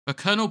The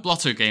Colonel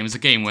Blotto Game is a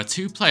game where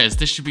two players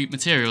distribute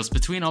materials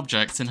between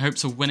objects in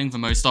hopes of winning the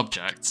most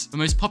objects. The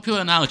most popular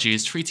analogy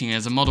is treating it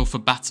as a model for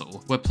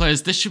battle, where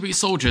players distribute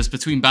soldiers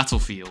between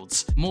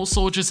battlefields. More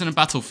soldiers in a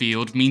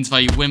battlefield means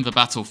that you win the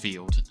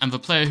battlefield, and the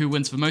player who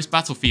wins the most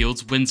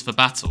battlefields wins the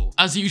battle.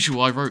 As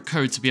usual, I wrote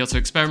code to be able to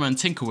experiment and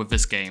tinker with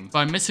this game, but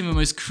I'm missing the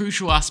most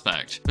crucial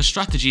aspect, the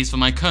strategies that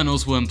my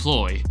colonels will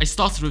employ. I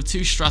started with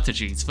two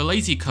strategies. The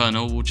lazy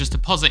colonel will just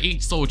deposit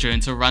each soldier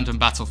into a random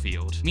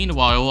battlefield.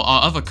 Meanwhile,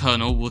 our other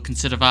colonel will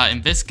consider that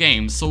in this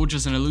game,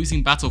 soldiers in a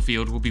losing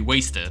battlefield will be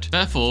wasted.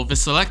 Therefore, the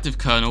selective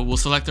colonel will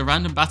select a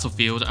random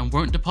battlefield and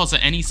won't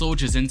deposit any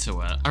soldiers into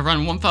it. I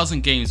ran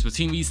 1000 games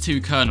between these two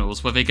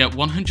colonels where they get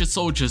 100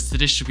 soldiers to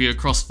distribute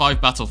across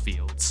 5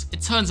 battlefields.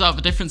 It turns out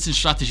the difference in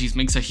strategies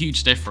makes a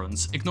huge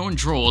difference. Ignoring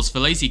draws, the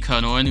lazy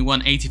colonel only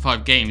won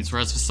 85 games,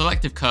 whereas the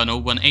selective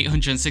colonel won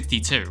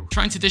 862.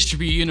 Trying to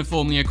distribute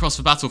uniformly across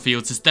the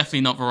battlefields is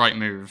definitely not the right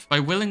move. By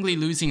willingly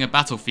losing a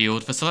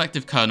battlefield, the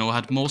selective colonel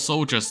had more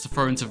soldiers to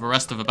throw into the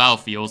rest of the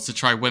battlefields to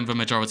try win the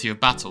majority of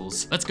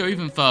battles. Let's go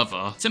even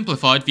further.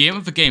 Simplified, the aim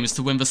of the game is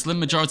to win the slim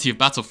majority of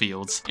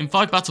battlefields. In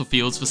 5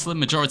 battlefields, the slim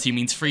majority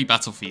means 3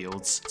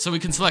 battlefields. So we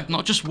can select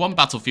not just one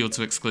battlefield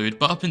to exclude,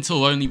 but up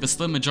until only the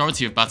slim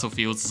majority of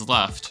battlefields is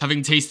left.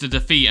 Having tasted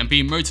defeat and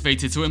being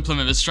motivated to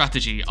implement this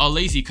strategy, our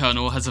lazy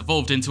colonel has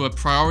evolved into a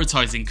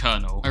prioritizing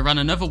colonel. I ran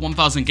another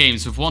 1000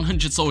 games with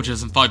 100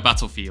 soldiers and 5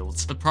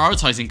 battlefields. The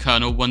prioritizing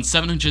colonel won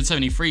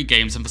 773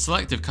 games and the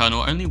selective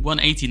colonel only won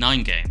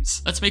 89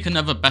 games. Let's make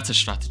another better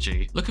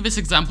strategy. Look at this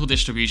example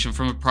distribution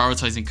from a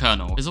prioritizing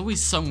colonel. There's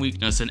always some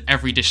weakness in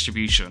every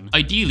distribution.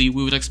 Ideally,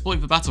 we would exploit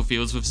the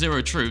battlefields with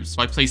 0 troops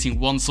by placing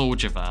 1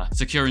 soldier there,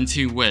 securing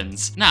 2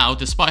 wins. Now,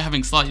 despite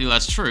having slightly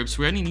less troops,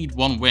 we only need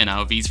 1 win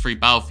out of these 3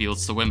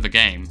 battlefields to win the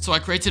game. So I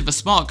created the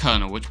smart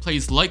colonel, which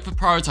plays like the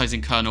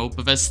prioritizing colonel,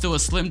 but there's still a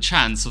slim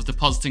chance of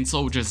depositing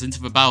soldiers into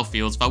the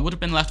battlefields that would have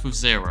been left with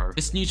 0.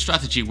 This new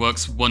strategy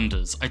works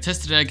wonders. I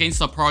tested it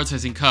against our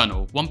prioritizing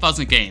colonel,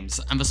 1000 games,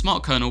 and the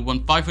smart colonel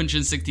won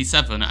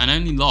 567 and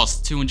only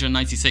lost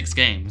 296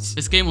 games.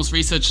 This game was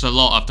researched a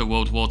lot after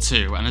World War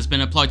II and has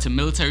been applied to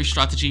military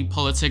strategy,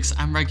 politics,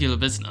 and regular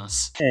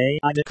business. Hey,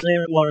 I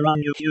declare war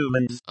on you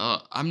humans.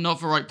 I'm not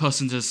the right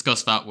person to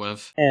discuss that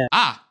with.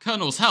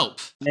 Colonels, help!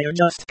 They're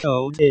just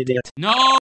code, idiot. No!